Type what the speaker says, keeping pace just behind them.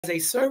a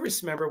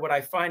service member, what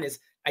I find is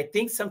I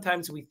think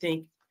sometimes we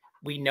think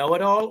we know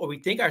it all, or we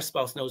think our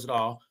spouse knows it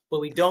all, but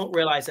we don't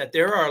realize that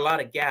there are a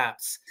lot of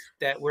gaps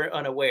that we're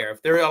unaware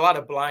of. There are a lot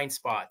of blind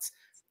spots,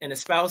 and the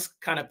spouse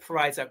kind of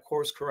provides that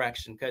course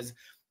correction. Because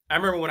I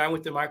remember when I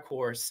went through my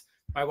course,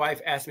 my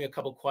wife asked me a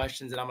couple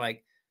questions, and I'm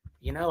like,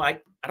 I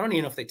don't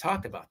even know if they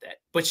talked about that,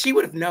 but she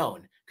would have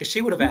known because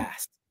she would have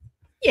asked.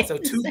 Yes. So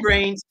 2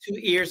 brains, 2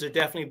 ears are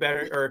definitely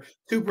better, or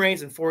 2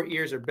 brains and 4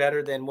 ears are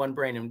better than 1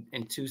 brain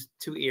and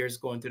two ears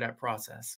going through that process.